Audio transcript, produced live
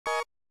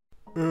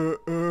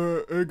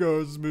Hey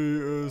guys, it's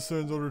me,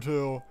 Sans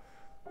Undertale.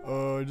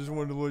 I just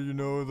wanted to let you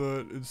know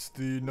that it's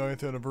the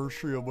 9th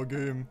anniversary of my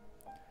game.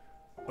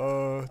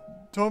 Uh,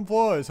 Time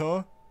flies,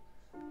 huh?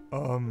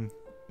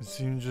 It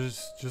seems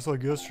just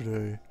like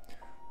yesterday.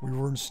 We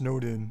were in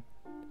Snowdin,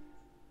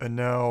 and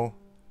now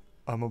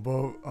and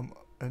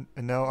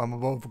now I'm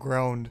above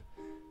ground.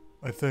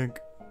 I think,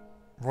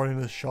 running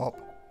a shop.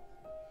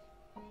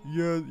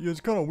 Yeah,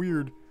 it's kind of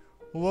weird.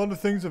 A lot of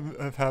things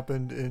have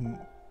happened in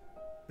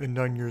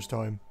 9 years'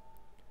 time.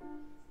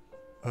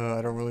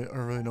 I don't really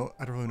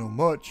know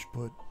much,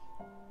 but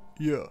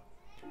yeah.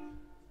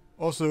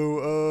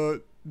 Also,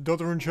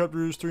 Deltarune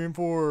chapters 3 and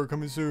 4 are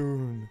coming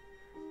soon.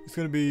 It's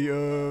gonna be,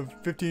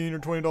 $15 or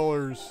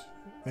 $20,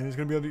 and it's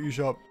gonna be on the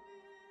eShop.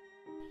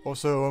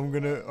 Also, I'm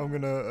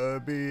gonna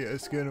be a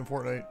skin in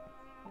Fortnite.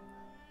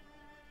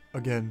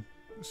 Again.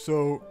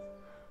 So,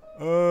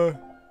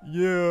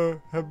 yeah,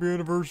 happy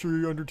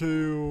anniversary,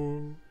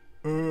 Undertale.